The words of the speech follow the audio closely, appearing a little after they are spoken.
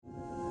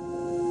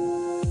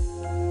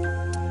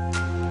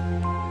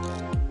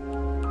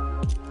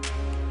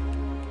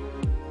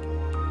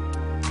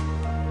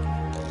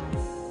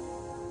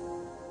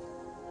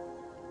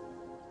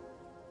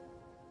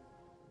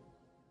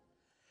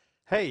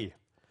Hej!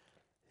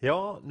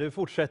 Ja, nu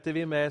fortsätter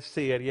vi med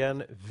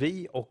serien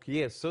Vi och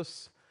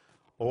Jesus.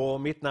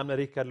 Och mitt namn är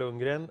Rickard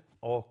Lundgren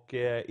och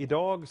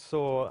idag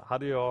så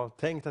hade jag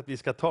tänkt att vi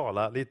ska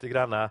tala lite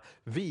grann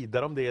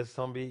vidare om det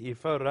som vi i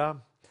förra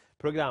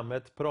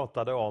programmet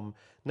pratade om.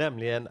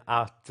 Nämligen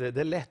att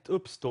det lätt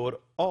uppstår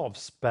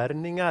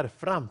avspärrningar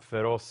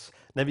framför oss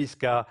när vi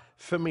ska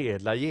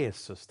förmedla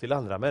Jesus till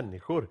andra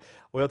människor.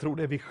 Och jag tror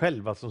det är vi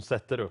själva som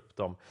sätter upp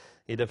dem.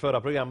 I det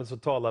förra programmet så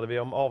talade vi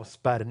om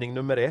avspärrning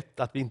nummer 1,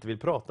 att vi inte vill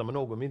prata med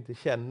någon vi inte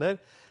känner.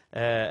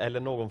 Eller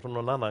någon från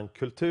någon annan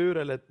kultur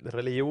eller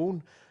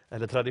religion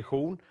eller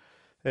tradition.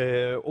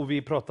 Och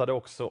vi pratade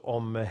också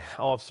om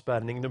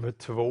avspärrning nummer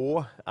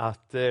 2,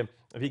 att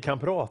vi kan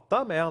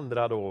prata med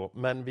andra då,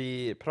 men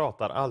vi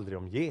pratar aldrig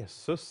om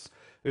Jesus,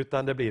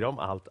 utan det blir om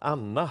allt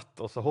annat,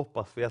 och så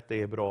hoppas vi att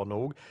det är bra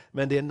nog,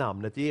 men det är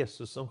namnet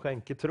Jesus som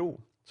skänker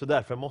tro, så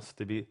därför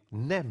måste vi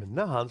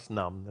nämna hans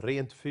namn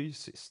rent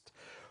fysiskt.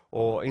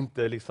 Och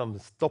inte liksom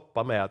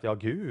stoppa med att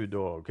Gud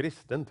och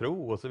kristen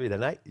tro och så vidare.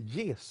 Nej,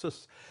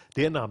 Jesus,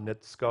 det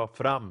namnet ska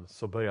fram,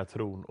 så börjar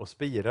tron att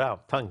spira.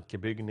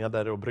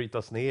 Tankebyggnader och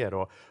brytas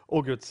ner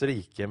och Guds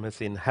rike med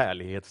sin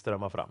härlighet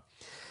strömmar fram.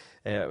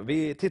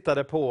 Vi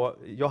tittade på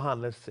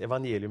Johannes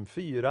evangelium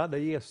 4 där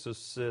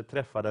Jesus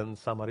träffade den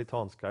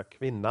samaritanska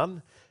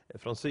kvinnan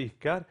från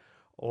Sykar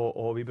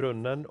och vid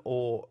brunnen,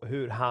 och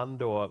hur han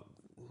då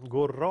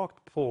går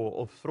rakt på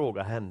och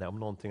frågar henne om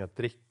någonting att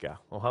dricka.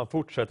 Och han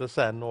fortsätter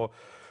sen och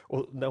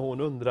när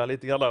hon undrar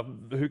lite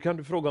grann, hur kan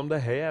du fråga om det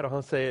här? Och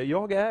han säger,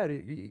 jag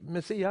är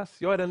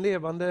Messias, jag är den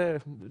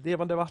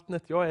levande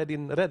vattnet, jag är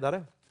din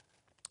räddare.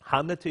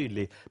 Han är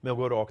tydlig med att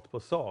gå rakt på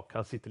sak.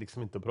 Han sitter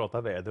liksom inte och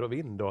pratar väder och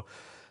vind. Och,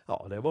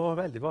 ja, det var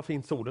väldigt vad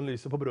fint solen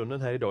lyser på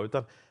brunnen här idag,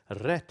 utan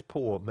rätt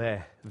på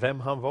med vem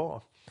han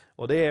var.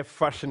 Och det är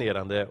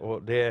fascinerande,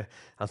 och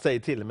han säger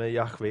till och med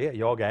Jahve,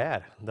 jag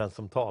är den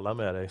som talar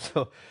med dig.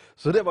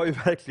 Så det var ju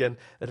verkligen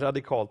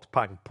radikalt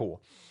pang på.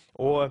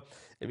 Och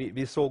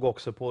vi såg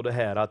också på det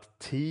här att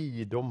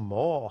tid och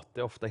mat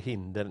är ofta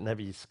hinder när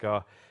vi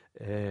ska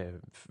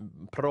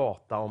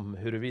prata om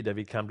huruvida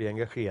vi kan bli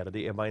engagerade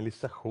i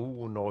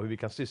evangelisation och hur vi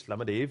kan syssla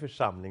med det i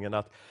församlingen.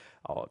 Att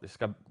det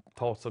ska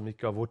ta så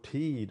mycket av vår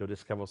tid och det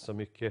ska vara så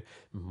mycket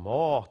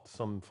mat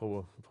som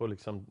får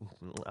liksom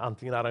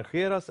antingen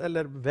arrangeras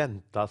eller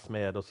väntas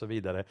med och så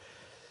vidare.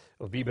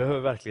 Och vi behöver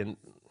verkligen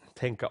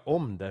tänka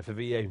om det, för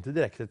vi är ju inte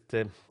direkt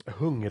ett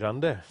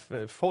hungrande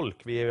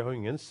folk. Vi har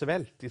ingen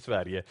svält i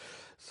Sverige.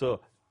 Så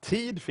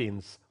tid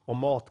finns och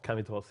mat kan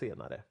vi ta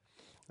senare.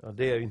 Ja,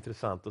 det är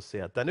intressant att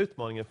se att den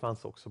utmaningen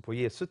fanns också på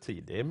Jesu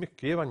tid. Det är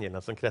mycket i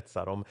evangelierna som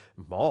kretsar om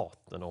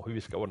maten och hur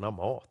vi ska ordna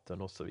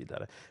maten och så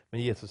vidare.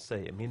 Men Jesus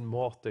säger, min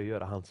mat är att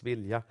göra hans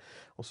vilja.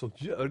 Och så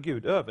gör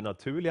Gud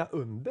övernaturliga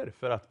under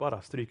för att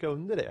bara stryka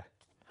under det.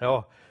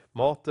 Ja,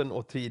 maten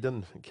och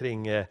tiden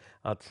kring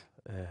att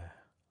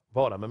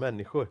vara med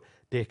människor,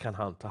 det kan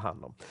han ta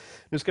hand om.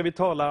 Nu ska vi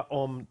tala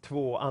om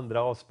 2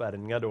 andra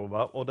avspärrningar då,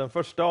 va? Och den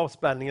första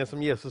avspärrningen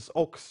som Jesus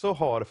också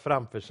har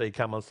framför sig,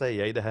 kan man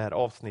säga, i det här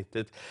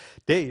avsnittet,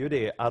 det är ju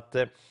det att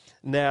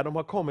när de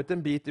har kommit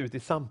en bit ut i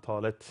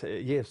samtalet,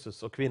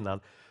 Jesus och kvinnan,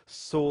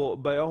 så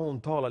börjar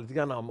hon tala lite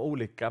grann om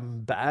olika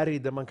berg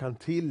där man kan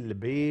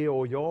tillbe,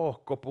 och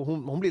Jakob, och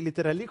hon blir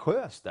lite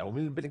religiös där. Hon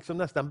vill liksom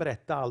nästan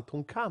berätta allt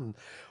hon kan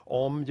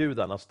om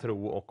judarnas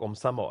tro och om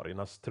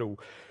samariernas tro.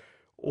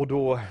 Och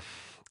då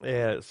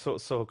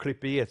så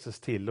klipper Jesus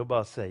till och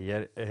bara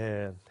säger,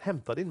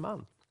 hämta din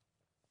man.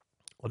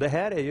 Och det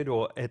här är ju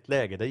då ett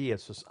läge där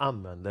Jesus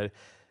använder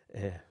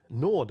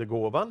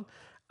nådegåvan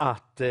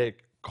att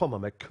komma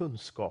med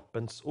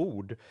kunskapens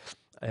ord.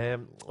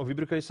 Och vi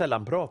brukar ju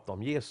sällan prata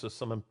om Jesus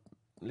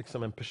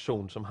som en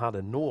person som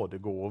hade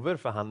nådegåvor,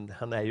 för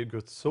han är ju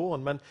Guds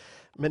son.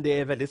 Men det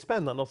är väldigt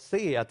spännande att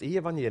se att i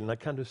evangelierna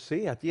kan du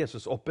se att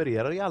Jesus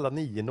opererar i alla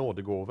 9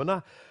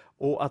 nådegåvorna.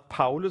 Och att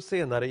Paulus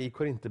senare i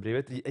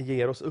Korinthierbrevet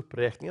ger oss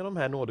uppräkningar av de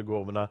här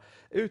nådegåvorna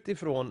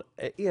utifrån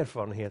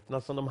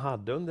erfarenheterna som de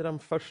hade under de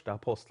första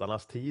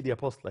apostlarnas tid i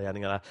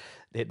apostlagärningarna.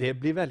 Det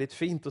blir väldigt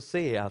fint att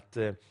se att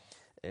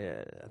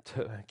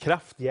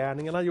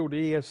kraftgärningarna gjorde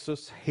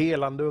Jesus,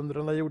 helande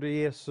undren gjorde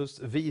Jesus,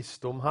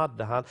 visdom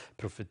hade han,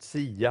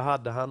 profetia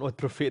hade han och ett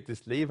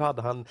profetiskt liv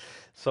hade han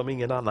som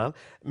ingen annan.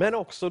 Men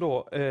också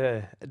då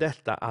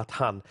detta att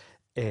han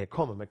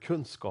kommer med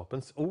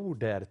kunskapens ord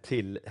där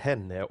till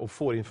henne och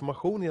får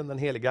information genom den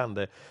helige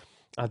ande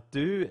att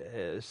du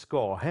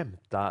ska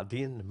hämta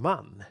din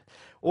man.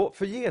 Och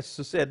för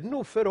Jesus är det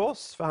nog för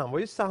oss, för han var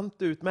ju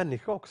sant ut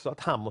människa också, att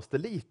han måste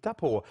lita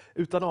på,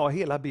 utan att ha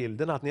hela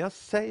bilden, att när jag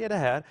säger det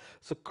här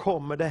så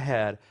kommer det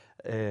här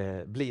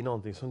bli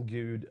någonting som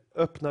Gud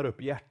öppnar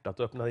upp hjärtat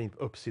och öppnar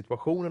upp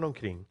situationen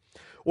omkring.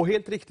 Och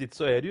helt riktigt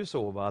så är det ju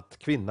så att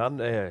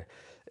kvinnan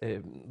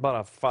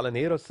bara faller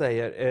ner och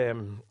säger,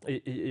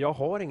 jag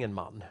har ingen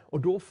man. Och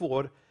då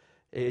får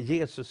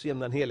Jesus genom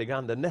den heliga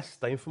ande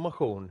nästa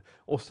information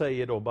och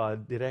säger då bara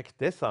direkt,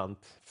 det är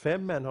sant.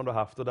 5 män har du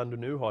haft och den du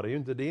nu har är ju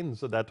inte din,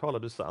 så där talar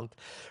du sant.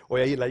 Och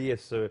jag gillar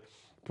Jesu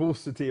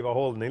positiva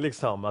hållning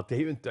liksom, att det är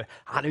ju inte,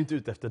 han är inte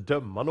ute efter att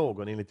döma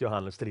någon enligt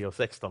Johannes 3 och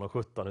 16 och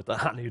 17, utan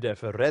han är ju där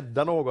för att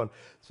rädda någon.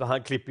 Så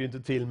han klipper ju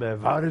inte till med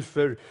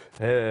varför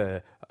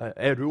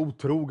är du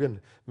otrogen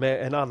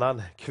med en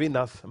annan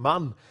kvinnas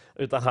man,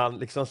 utan han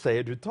liksom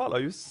säger, du talar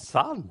ju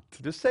sant,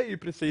 du säger ju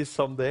precis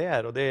som det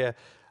är. Och det är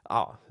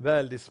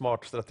väldigt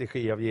smart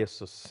strategi av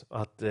Jesus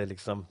att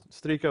liksom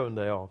stryka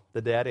under,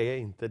 det där är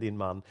inte din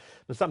man.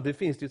 Men samtidigt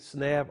finns det ett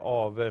snäv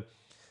av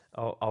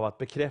att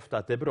bekräfta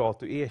att det är bra att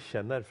du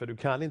erkänner, för du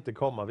kan inte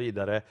komma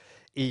vidare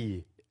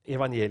i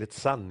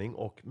evangeliets sanning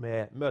och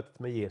med mötet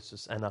med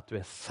Jesus än att du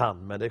är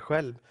sann med dig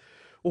själv.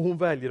 Och hon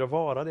väljer att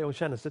vara det, hon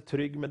känner sig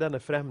trygg med denne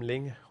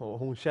främling och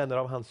hon känner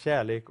av hans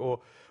kärlek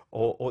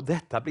och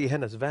detta blir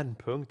hennes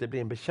vändpunkt. Det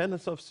blir en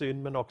bekännelse av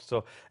synd, men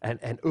också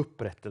en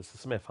upprättelse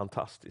som är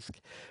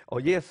fantastisk.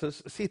 Och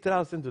Jesus sitter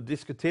alltså inte och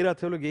diskuterar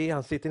teologi,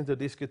 han sitter inte och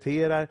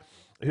diskuterar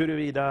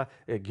huruvida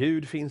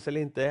Gud finns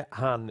eller inte.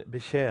 Han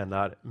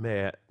betjänar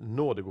med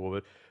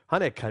nådegåvor.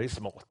 Han är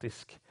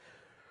karismatisk.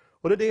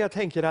 Och det är det jag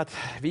tänker, att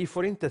vi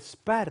får inte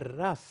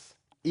spärras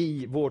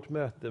i vårt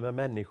möte med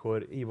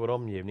människor i vår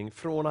omgivning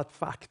från att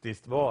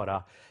faktiskt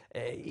vara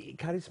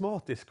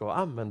karismatiska och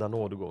använda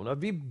nådegåvorna.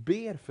 Vi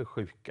ber för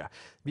sjuka,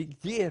 vi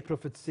ger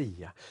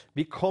profetia,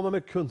 vi kommer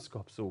med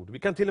kunskapsord, vi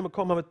kan till och med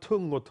komma med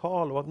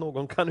tungotal och att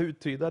någon kan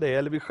uttyda det,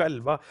 eller vi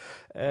själva.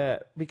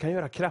 Vi kan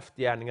göra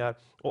kraftgärningar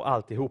och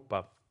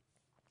alltihopa.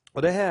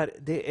 Och det här,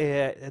 det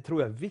är,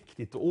 tror jag,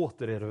 viktigt att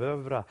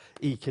återerövra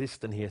i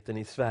kristenheten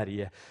i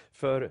Sverige.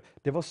 För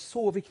det var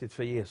så viktigt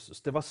för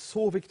Jesus, det var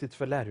så viktigt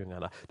för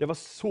lärjungarna, det var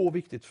så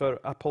viktigt för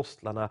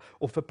apostlarna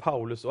och för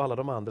Paulus och alla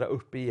de andra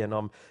upp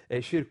igenom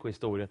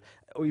kyrkohistorien.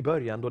 Och i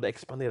början, då det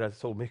expanderade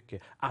så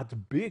mycket, att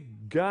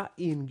bygga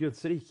in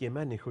Guds rike i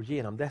människor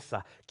genom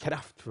dessa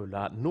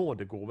kraftfulla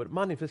nådegåvor.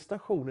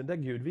 Manifestationer där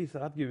Gud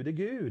visar att Gud är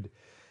Gud.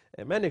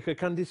 Människor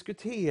kan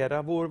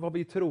diskutera vad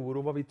vi tror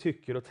och vad vi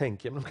tycker och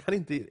tänker, men de kan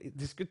inte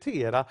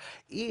diskutera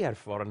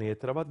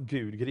erfarenheter av att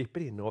Gud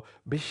griper in och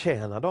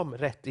betjänar dem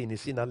rätt in i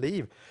sina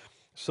liv.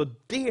 Så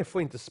det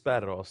får inte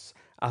spärra oss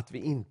att vi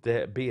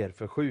inte ber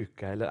för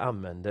sjuka eller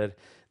använder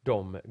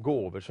de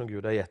gåvor som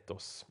Gud har gett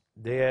oss.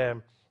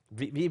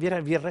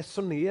 Vi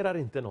resonerar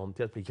inte någon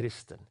till att bli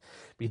kristen.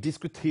 Vi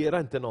diskuterar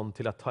inte någon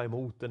till att ta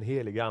emot den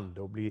heliga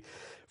ande och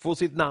få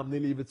sitt namn i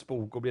livets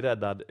bok och bli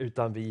räddad,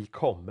 utan vi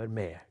kommer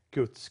med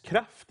Guds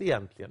kraft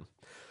egentligen.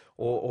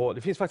 Och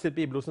det finns faktiskt ett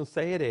bibelord som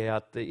säger det,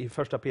 att i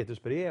första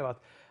Petrus brev,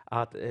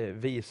 att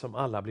vi som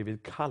alla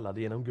blivit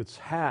kallade genom Guds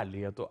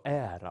härlighet och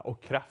ära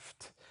och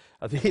kraft.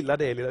 Att jag gillar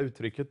det lilla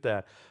uttrycket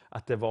där,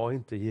 att det var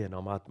inte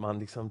genom att man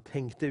liksom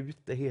tänkte ut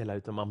det hela,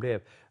 utan man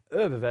blev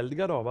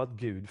överväldigad av att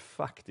Gud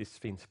faktiskt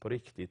finns på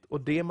riktigt.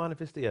 Och det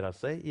manifesterar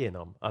sig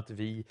genom att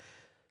vi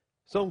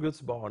som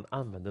Guds barn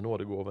använder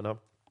nådegåvorna.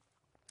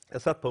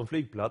 Jag satt på en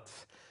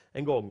flygplats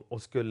en gång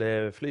och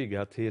skulle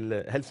flyga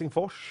till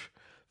Helsingfors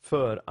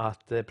för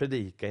att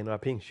predika i några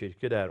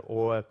pingstkyrkor där.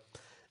 Och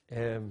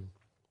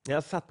när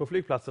jag satt på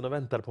flygplatsen och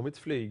väntade på mitt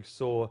flyg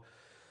så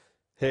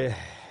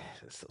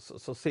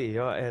ser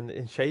jag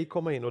en tjej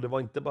komma in, och det var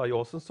inte bara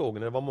jag som såg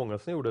henne, det var många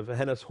som gjorde, för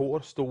hennes hår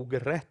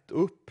stod rätt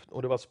upp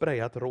och det var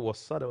sprayat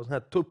rosa, det var sån här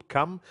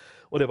tuppkam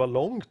och det var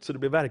långt, så det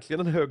blev verkligen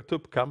en hög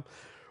tuppkam.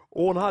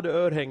 Och hon hade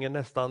örhängen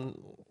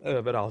nästan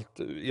överallt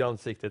i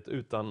ansiktet,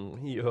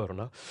 utan i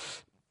öronen.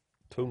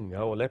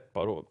 Tunga och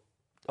läppar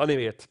och ni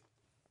vet,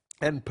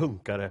 en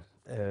punkare.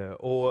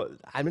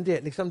 Men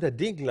det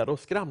dinglade och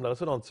skramlade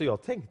sådant, så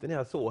jag tänkte när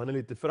jag såg henne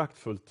lite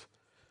föraktfullt,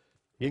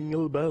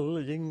 jingle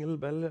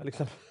bell,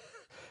 liksom.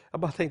 Jag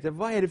bara tänkte,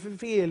 vad är det för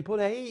fel på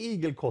dig,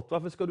 igelkott?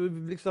 Varför ska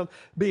du liksom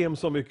be om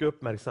så mycket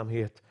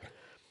uppmärksamhet?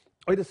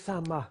 Och i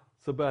detsamma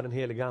så börjar den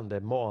helige ande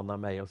mana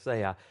mig och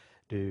säga,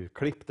 du,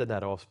 klipp den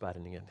där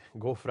avspärrningen,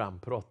 gå fram,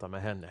 prata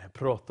med henne,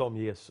 prata om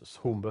Jesus,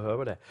 hon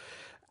behöver det.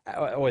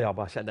 Och jag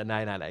bara kände,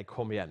 nej,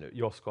 kom igen nu,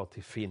 jag ska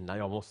till Finland,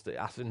 jag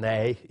måste,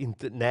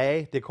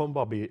 nej, det kommer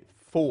bara bli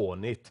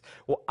fånigt.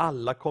 Och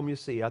alla kommer ju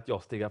se att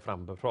jag stiger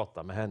fram och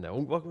pratar med henne.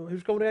 Hur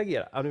ska hon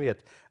reagera? Ja, ni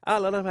vet,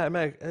 alla de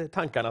här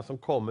tankarna som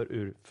kommer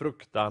ur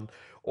fruktan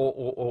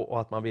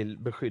och att man vill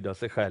beskydda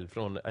sig själv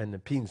från en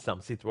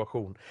pinsam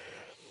situation.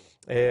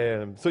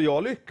 Så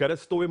jag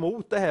lyckades stå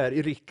emot det här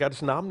i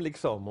Rickards namn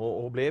liksom,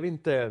 och blev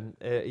inte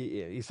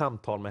i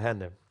samtal med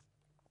henne.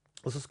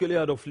 Och så skulle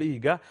jag då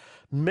flyga,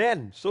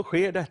 men så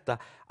sker detta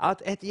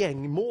att ett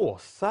gäng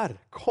måsar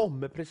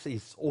kommer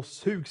precis och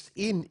sugs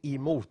in i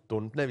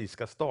motorn när vi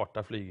ska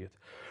starta flyget.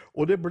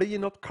 Och det blir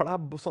något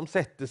klabb som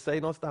sätter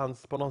sig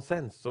någonstans på någon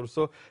sensor,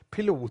 så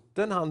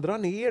piloten han drar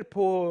ner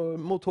på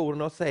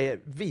motorn och säger,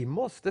 vi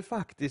måste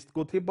faktiskt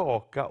gå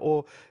tillbaka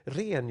och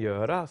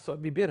rengöra, så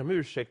vi ber om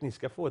ursäkt, ni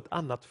ska få ett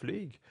annat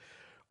flyg.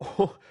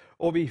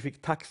 Och vi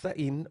fick taxa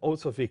in och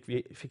så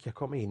fick jag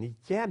komma in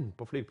igen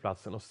på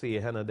flygplatsen och se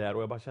henne där.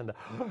 Och jag bara kände,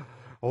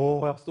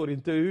 jag står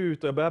inte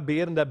ut. Och jag började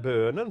be den där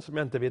bönen som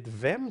jag inte vet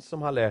vem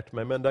som har lärt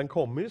mig. Men den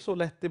kommer ju så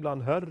lätt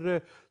ibland.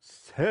 Herre,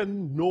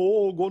 sänd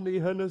någon i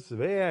hennes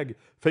väg.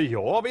 För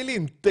jag vill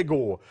inte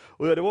gå.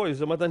 Och det var ju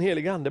som att den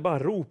heliga ande bara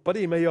ropade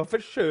i mig. Jag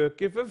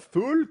försöker för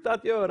fullt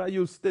att göra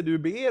just det du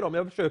ber om.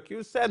 Jag försöker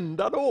ju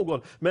sända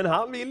någon. Men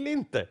han vill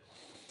inte.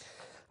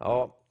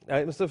 Ja.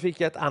 Så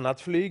fick jag ett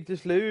annat flyg till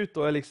slut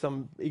och jag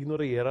liksom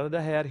ignorerade det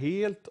här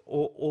helt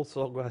och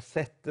så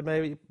sätter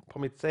mig på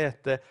mitt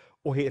säte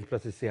och helt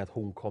plötsligt ser att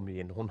hon kom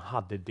in. Hon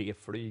hade det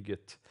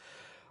flyget.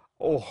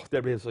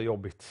 Det blev så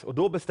jobbigt. Och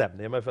då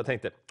bestämde jag mig för jag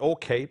tänkte,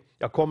 okej,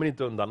 jag kommer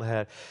inte undan det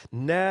här.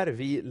 När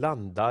vi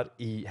landar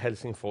i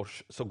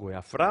Helsingfors så går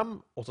jag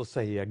fram och så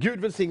säger jag Gud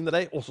välsigne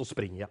dig och så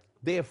springer jag.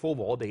 Det får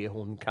vara det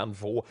hon kan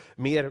få.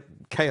 Mer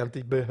kan jag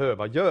inte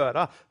behöva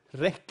göra.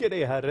 Räcker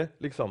det, Herre?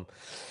 Liksom.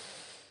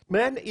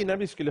 Men innan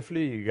vi skulle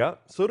flyga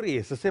så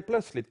reser sig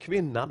plötsligt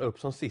kvinnan upp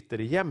som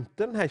sitter i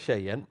jämte den här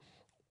tjejen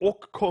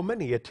och kommer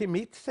ner till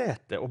mitt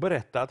säte och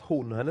berättar att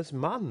hon och hennes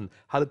man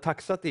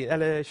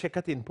hade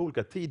checkat in på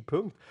olika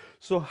tidpunkt.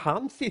 Så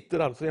han sitter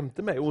alltså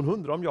jämte mig och hon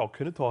undrar om jag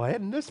kunde ta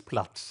hennes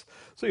plats.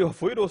 Så jag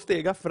får ju då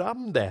stega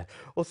fram det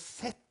och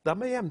sätta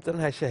mig jämte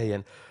den här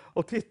tjejen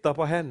och titta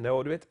på henne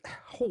och du vet,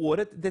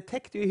 håret det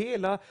täckte ju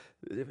hela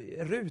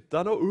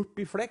rutan och upp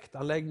i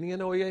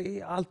fläktanläggningen och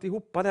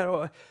alltihopa där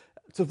och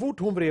så fort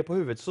hon vred på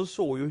huvudet så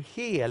såg ju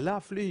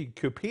hela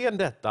flygkupén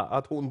detta,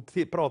 att hon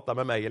pratade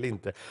med mig eller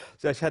inte.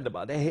 Så jag kände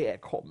bara, det här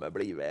kommer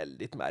bli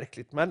väldigt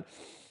märkligt. Men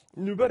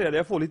nu började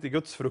jag få lite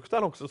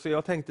gudsfruktan också, så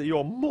jag tänkte,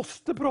 jag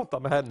måste prata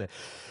med henne.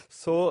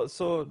 Så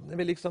när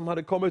vi liksom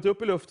hade kommit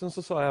upp i luften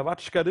så sa jag,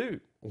 vart ska du?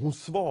 Och hon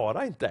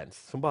svarade inte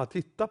ens, hon bara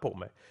tittade på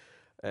mig.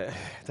 Jag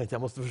tänkte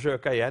jag måste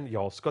försöka igen,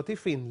 jag ska till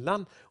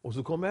Finland. Och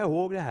så kommer jag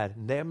ihåg det här,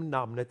 nämn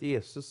namnet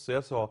Jesus. Så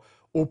jag sa,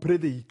 och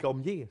predika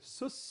om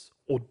Jesus.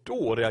 Och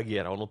då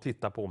reagerar hon och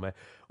tittar på mig.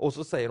 Och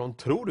så säger hon,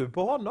 tror du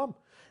på honom?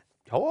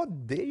 Ja,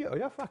 det gör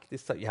jag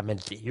faktiskt. Ja, men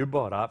det är ju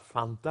bara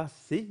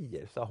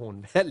fantasier, sa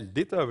hon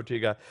väldigt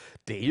övertygad.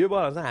 Det är ju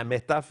bara så här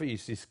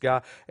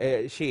metafysiska,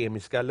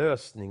 kemiska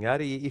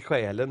lösningar i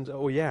själen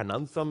och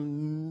hjärnan som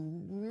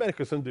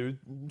människor som du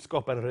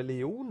skapar en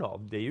religion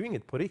av. Det är ju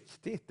inget på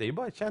riktigt, det är ju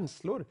bara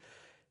känslor.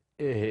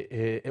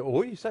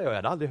 Oj, sa jag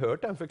hade aldrig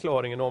hört den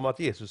förklaringen om att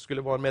Jesus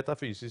skulle vara en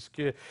metafysisk,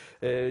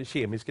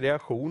 kemisk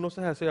reaktion och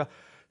så här.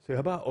 Så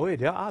jag bara, oj,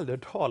 det har jag aldrig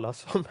hört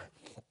talas om.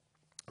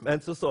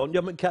 Men så sa hon,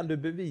 ja men kan du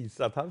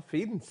bevisa att han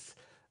finns?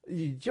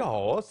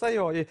 Ja, sa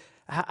jag,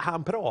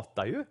 han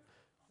pratar ju.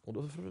 Och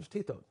då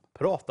tittade hon,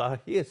 pratar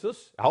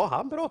Jesus? Ja,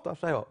 han pratar,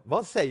 sa jag.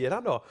 Vad säger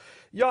han då?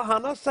 Ja,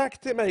 han har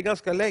sagt till mig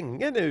ganska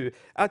länge nu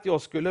att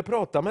jag skulle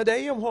prata med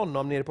dig om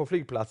honom nere på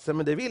flygplatsen,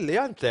 men det ville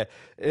jag inte.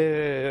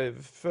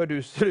 För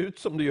du ser ut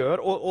som du gör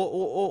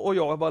och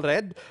jag var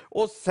rädd.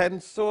 Och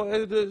sen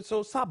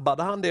så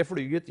sabbade han det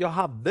flyget jag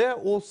hade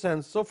och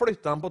sen så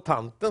flyttade han på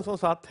tanten som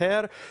satt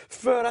här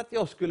för att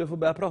jag skulle få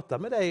börja prata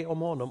med dig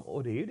om honom.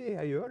 Och det är ju det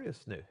jag gör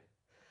just nu.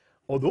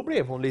 Och då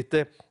blev hon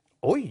lite...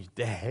 Oj,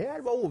 det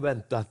här var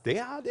oväntat. Det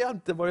hade jag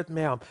inte varit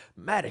med om.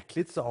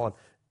 Märkligt, sa hon.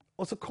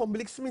 Och så kom vi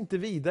liksom inte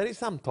vidare i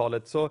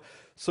samtalet.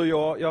 Så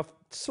jag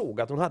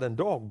såg att hon hade en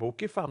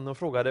dagbok i famnen och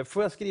frågade,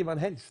 får jag skriva en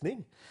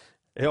hälsning?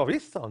 Ja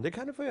visst, sa hon, det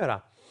kan du få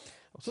göra.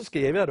 Och så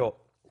skrev jag då,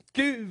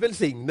 Gud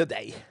välsigne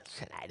dig.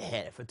 Så, nej, det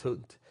här är för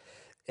tunt.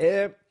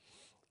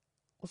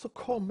 Och så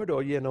kommer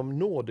då genom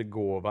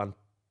nådegåvan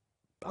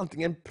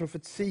antingen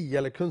profetia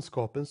eller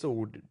kunskapens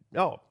ord.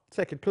 Ja,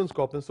 säkert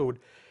kunskapens ord.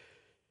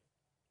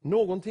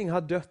 Någonting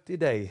har dött i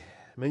dig,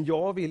 men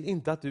jag vill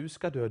inte att du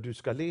ska dö, du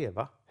ska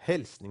leva.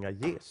 Hälsningar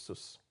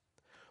Jesus.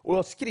 Och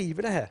jag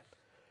skriver det här.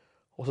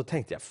 Och så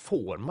tänkte jag,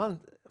 får man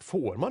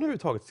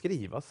överhuvudtaget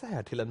skriva så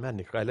här till en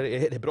människa, eller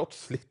är det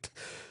brottsligt?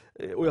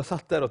 Och jag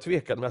satt där och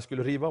tvekade om jag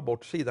skulle riva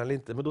bort sidan eller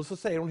inte. Men då så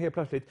säger hon helt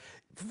plötsligt,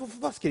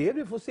 vad skrev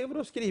du? Får se vad du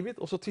har skrivit.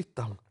 Och så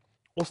tittade hon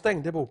och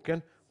stängde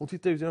boken. Hon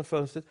tittade ut genom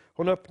fönstret,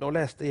 hon öppnade och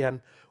läste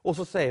igen. Och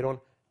så säger hon,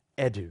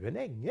 är du en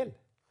ängel?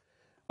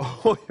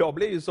 Och jag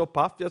blev ju så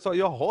paff. Jag sa,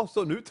 jaha,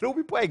 så nu tror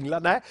vi på änglar.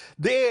 Nej,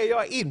 det är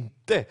jag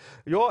inte.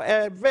 Jag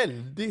är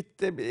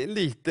väldigt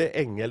lite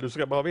ängel. Du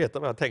ska bara veta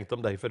vad jag tänkt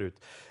om dig förut.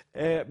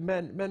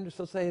 Men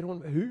så säger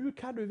hon, hur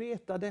kan du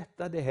veta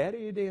detta? Det här är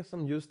ju det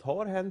som just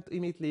har hänt i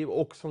mitt liv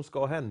och som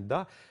ska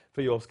hända.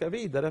 För jag ska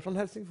vidare från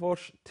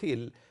Helsingfors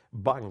till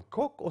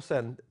Bangkok och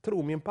sen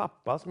tror min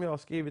pappa som jag har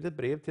skrivit ett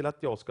brev till att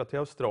jag ska till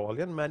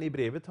Australien. Men i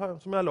brevet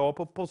som jag la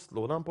på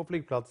postlådan på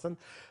flygplatsen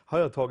har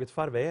jag tagit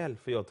farväl,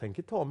 för jag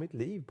tänker ta mitt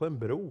liv på en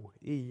bro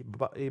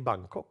i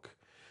Bangkok.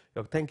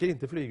 Jag tänker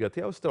inte flyga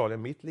till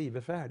Australien, mitt liv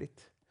är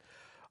färdigt.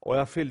 Och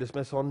jag fylldes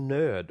med sån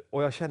nöd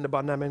och jag kände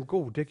bara, nej men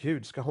gode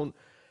Gud, ska hon...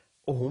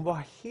 Och hon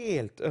var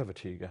helt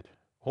övertygad.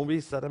 Hon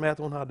visade mig att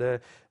hon hade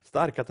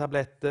starka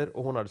tabletter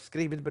och hon hade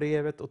skrivit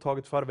brevet och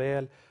tagit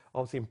farväl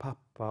av sin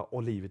pappa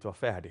och livet var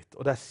färdigt.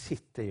 Och där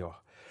sitter jag.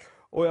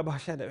 Och jag bara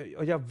kände,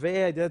 och jag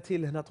vädjade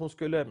till henne att hon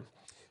skulle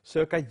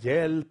söka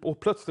hjälp och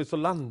plötsligt så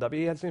landade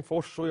vi i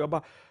Helsingfors och jag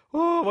bara,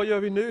 vad gör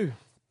vi nu?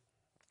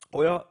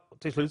 Och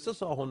till slut så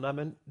sa hon, nej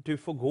men du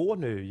får gå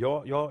nu,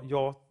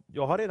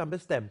 jag har redan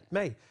bestämt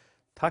mig.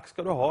 Tack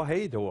ska du ha,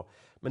 hej då.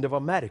 Men det var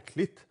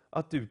märkligt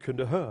att du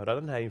kunde höra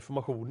den här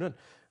informationen.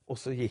 Och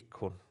så gick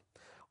hon.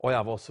 Och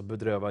jag var så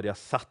bedrövad, jag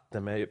satte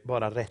mig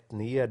bara rätt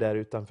ner där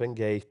utanför en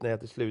gate när jag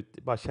till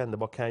slut bara kände,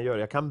 vad kan jag göra?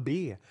 Jag kan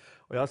be.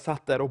 Och jag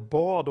satt där och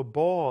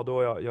bad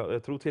och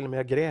jag tror till och med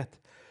jag grät.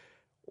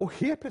 Och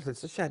helt plötsligt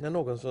så känner jag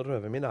någon som rör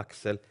över min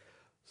axel.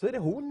 Så är det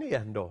hon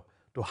igen då.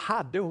 Då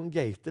hade hon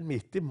gaten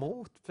mitt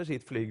emot för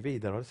sitt flyg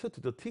vidare. Hon hade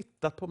suttit och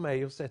tittat på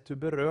mig och sett hur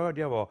berörd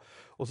jag var.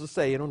 Och så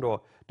säger hon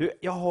då, du,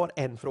 jag har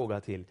en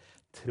fråga till.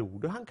 Tror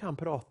du han kan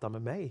prata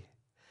med mig?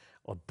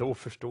 Och då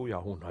förstod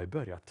jag, hon har ju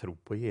börjat tro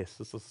på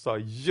Jesus. Och så sa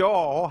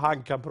ja,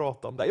 han kan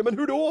prata om dig. Ja, men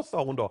hur då,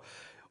 sa hon då.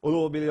 Och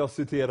då vill jag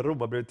citera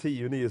Romarbrevet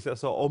 10:9. Så jag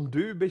sa, om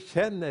du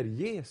bekänner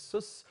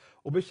Jesus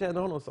och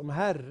bekänner honom som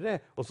Herre.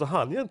 Och så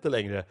hann jag inte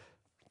längre.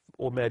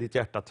 Och med ditt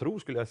hjärta tro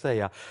skulle jag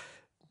säga.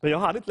 Men jag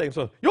hade inte längre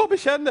så. Jag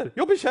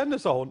bekänner,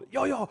 sa hon.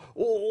 Ja,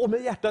 och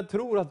med hjärtat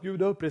tror att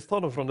Gud har upprest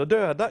honom från de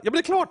döda. Ja, men det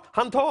är klart,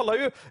 han talar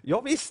ju.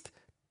 Ja, visst.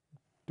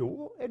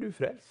 Då är du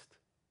frälst.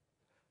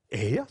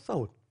 Är jag, sa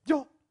hon.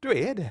 Ja, du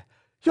är det.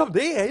 Ja,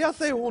 det är jag,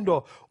 säger hon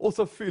då. Och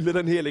så fyller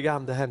den heliga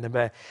ande henne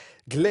med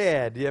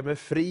glädje, med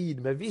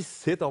frid, med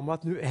visshet om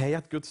att nu är jag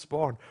ett Guds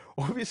barn.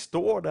 Och vi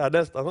står där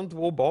nästan som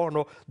två barn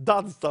och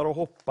dansar och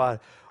hoppar.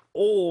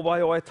 Vad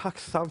jag är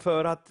tacksam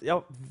för att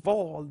jag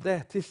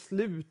valde till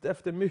slut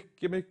efter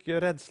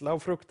mycket rädsla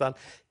och fruktan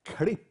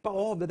klippa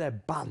av det där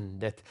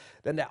bandet,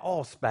 den där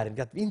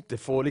avspärrningen, att vi inte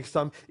får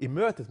liksom i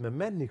mötet med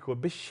människor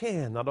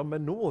betjäna dem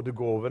med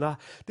nådegåvorna.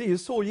 Det är ju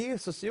så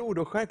Jesus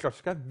gjorde och självklart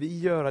ska vi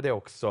göra det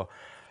också.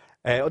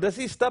 Och det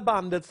sista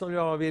bandet som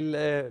jag vill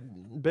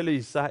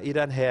belysa i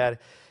den här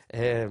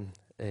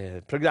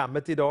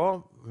programmet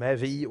idag med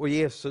vi och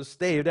Jesus,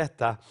 det är ju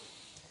detta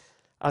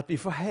att vi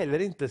får heller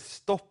inte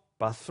stoppa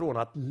från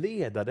att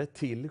leda det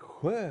till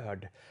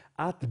skörd.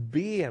 Att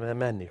be med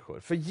människor.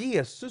 För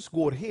Jesus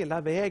går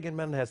hela vägen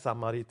med den här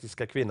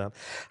samaritiska kvinnan.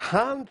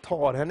 Han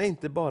tar henne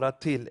inte bara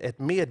till ett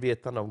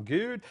medvetande om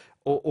Gud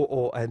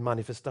och en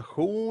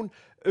manifestation.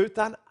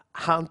 Utan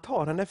han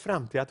tar henne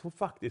fram till att hon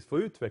faktiskt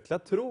får utveckla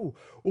tro.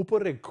 Och på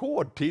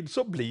rekordtid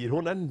så blir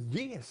hon en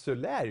Jesu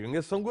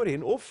lärjunge som går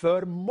in och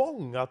för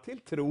många till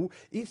tro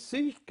i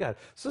Sykar.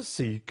 Så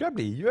Sykar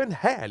blir ju en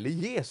härlig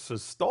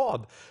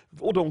Jesusstad.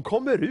 Och de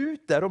kommer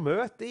ut där och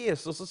möter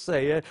Jesus och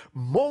säger,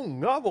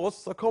 många av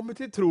oss har kommit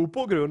till tro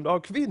på grund av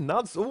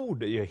kvinnans ord.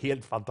 Det är ju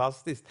helt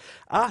fantastiskt.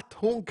 Att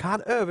hon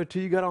kan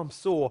övertyga dem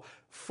så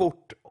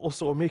fort och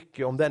så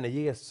mycket om denne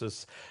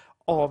Jesus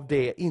av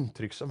det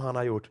intryck som han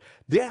har gjort.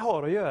 Det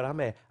har att göra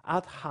med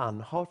att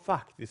han har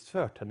faktiskt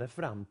fört henne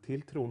fram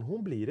till tron.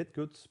 Hon blir ett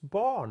Guds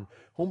barn.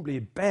 Hon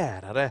blir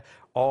bärare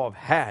av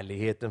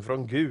härligheten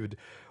från Gud.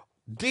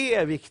 Det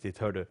är viktigt,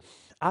 hör du.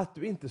 Att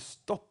du inte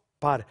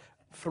stoppar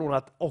från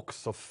att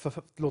också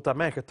låta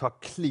människor ta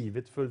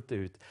klivet fullt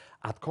ut.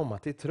 Att komma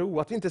till tro.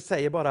 Att vi inte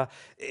säger bara,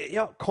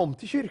 ja, kom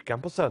till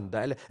kyrkan på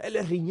söndag.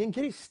 Eller ring en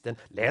kristen.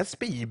 Läs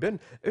Bibeln.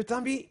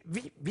 Utan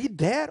vi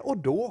där och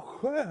då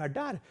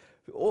skördar.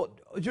 Och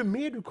ju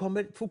mer du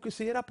kommer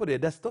fokusera på det,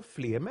 desto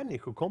fler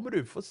människor kommer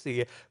du få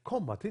se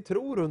komma till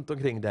tro runt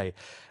omkring dig.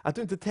 Att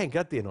du inte tänker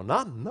att det är någon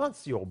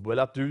annans jobb,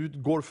 eller att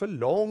du går för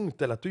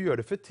långt, eller att du gör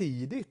det för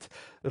tidigt.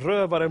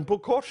 Rövaren på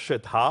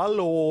korset,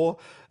 hallå!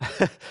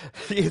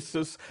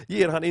 Jesus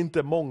ger han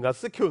inte många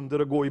sekunder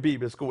att gå i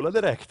bibelskola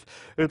direkt.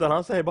 Utan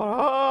han säger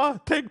bara,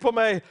 tänk på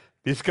mig,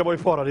 vi ska vara i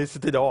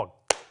paradiset idag.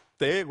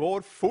 Det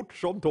går fort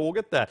som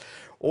tåget där.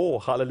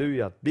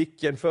 Halleluja,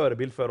 vilken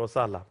förebild för oss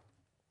alla.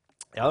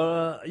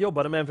 Jag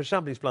jobbade med en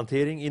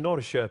församlingsplantering i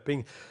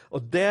Norrköping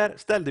och där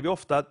ställde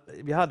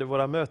vi hade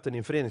våra möten i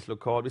en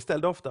föreningslokal, vi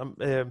ställde ofta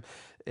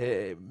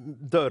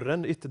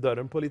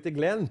ytterdörren på lite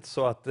glänt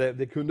så att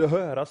det kunde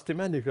höras till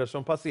människor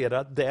som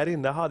passerade. Där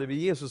inne hade vi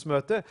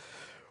Jesusmöte.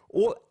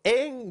 Och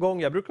en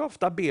gång, jag brukar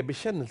ofta be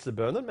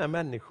bekännelsebönen med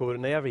människor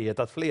när jag vet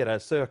att flera är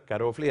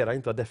sökare och flera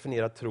inte har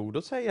definierat tro.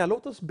 Då säger jag,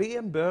 låt oss be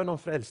en bön om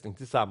frälsning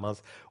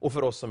tillsammans. Och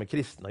för oss som är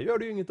kristna gör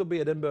det ju inget att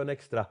be den bön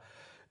extra.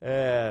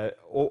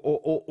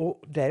 Och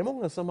det är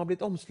många som har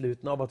blivit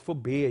omslutna av att få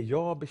be,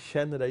 jag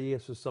bekänner dig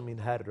Jesus som min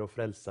Herre och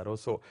frälsare och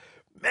så.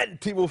 Men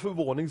till vår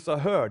förvåning så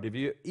hörde vi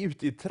ju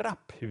ute i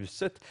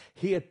trapphuset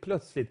helt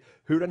plötsligt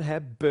hur den här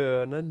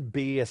bönen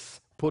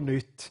bes på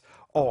nytt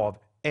av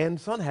en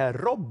sån här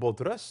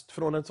robotröst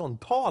från en sån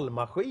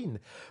talmaskin.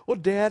 Och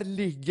där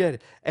ligger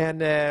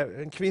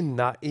en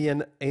kvinna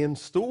i en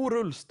stor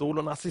rullstol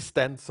och en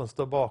assistent som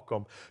står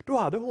bakom. Då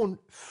hade hon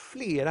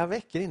flera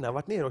veckor innan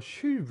varit nere och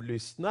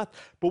tjuvlyssnat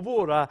på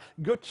våra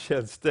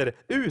gudstjänster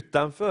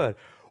utanför.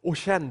 Och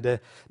kände,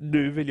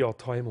 nu vill jag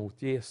ta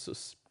emot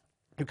Jesus.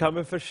 Du kan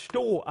väl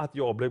förstå att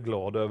jag blev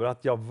glad över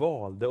att jag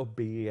valde att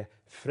be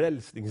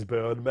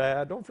frälsningsbön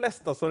med de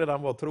flesta som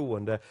redan var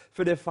troende.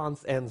 För det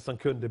fanns en som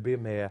kunde be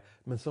med,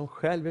 men som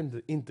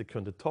själv inte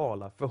kunde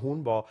tala. För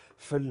hon var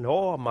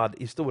förlamad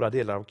i stora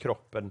delar av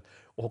kroppen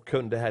och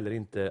kunde heller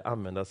inte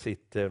använda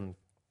sitt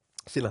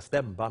sina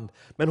stämband.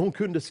 Men hon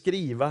kunde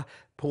skriva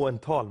på en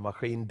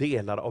talmaskin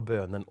delar av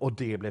bönen och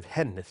det blev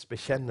hennes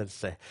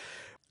bekännelse.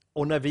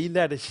 Och när vi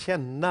lärde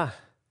känna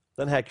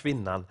den här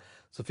kvinnan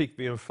så fick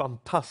vi en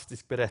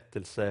fantastisk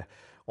berättelse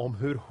om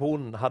hur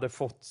hon hade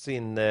fått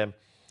sin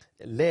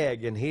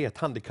lägenhet,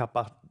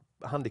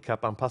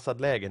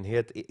 handikappanpassad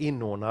lägenhet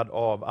inordnad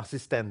av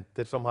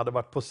assistenter som hade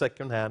varit på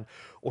second hand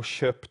och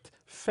köpt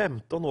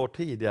 15 år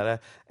tidigare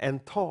en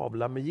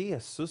tavla med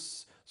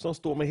Jesus som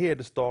står med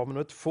hedersstaven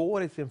och ett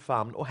får i sin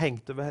famn och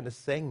hängt över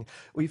hennes säng.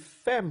 Och i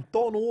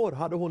 15 år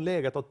hade hon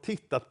legat och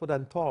tittat på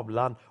den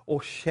tavlan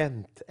och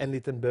känt en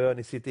liten bön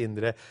i sitt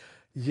inre.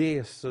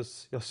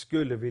 Jesus, jag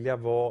skulle vilja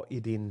vara i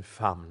din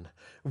famn.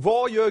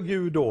 Vad gör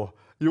Gud då?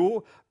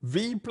 Jo,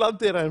 vi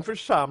planterar en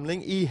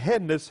församling i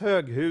hennes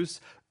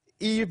höghus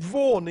i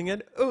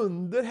våningen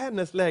under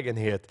hennes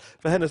lägenhet.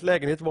 För hennes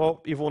lägenhet var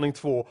i våning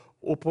 2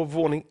 och på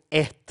våning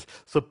 1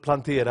 så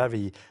planterar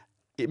vi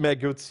med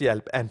Guds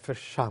hjälp en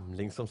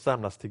församling som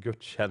samlas till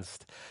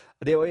gudstjänst.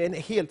 Det var en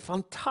helt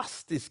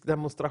fantastisk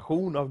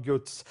demonstration av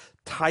Guds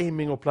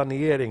timing och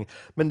planering.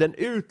 Men den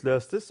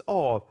utlöstes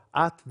av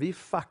att vi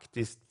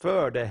faktiskt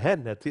förde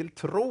henne till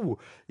tro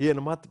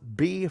genom att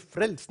be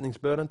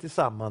frälsningsbönen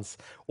tillsammans.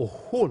 Och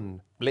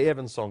hon blev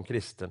en sån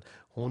kristen.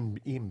 Hon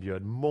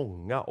inbjöd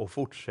många och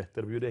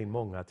fortsätter att bjuda in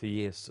många till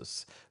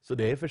Jesus. Så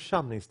det är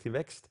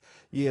församlingstillväxt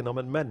genom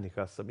en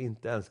människa som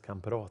inte ens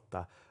kan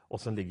prata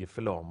och som ligger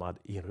förlamad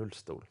i en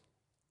rullstol.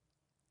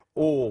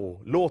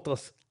 Låt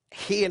oss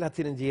hela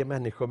tiden ge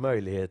människor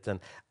möjligheten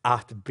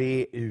att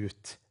be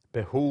ut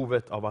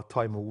behovet av att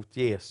ta emot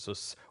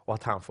Jesus och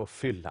att han får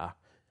fylla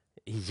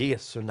i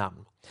Jesu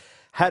namn.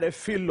 Herre,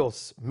 fyll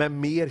oss med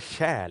mer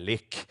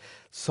kärlek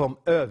som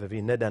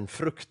övervinner den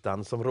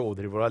fruktan som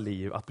råder i våra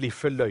liv, att bli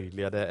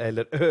förlöjligade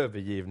eller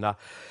övergivna.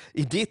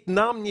 I ditt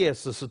namn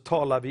Jesus så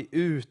talar vi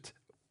ut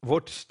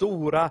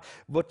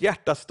vårt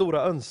hjärtas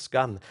stora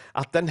önskan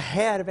att den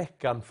här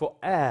veckan få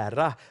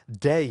ära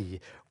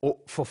dig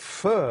och få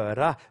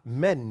föra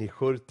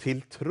människor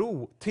till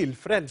tro, till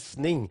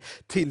frälsning,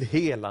 till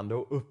helande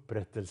och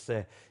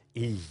upprättelse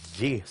i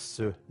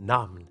Jesu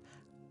namn.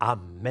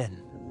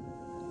 Amen.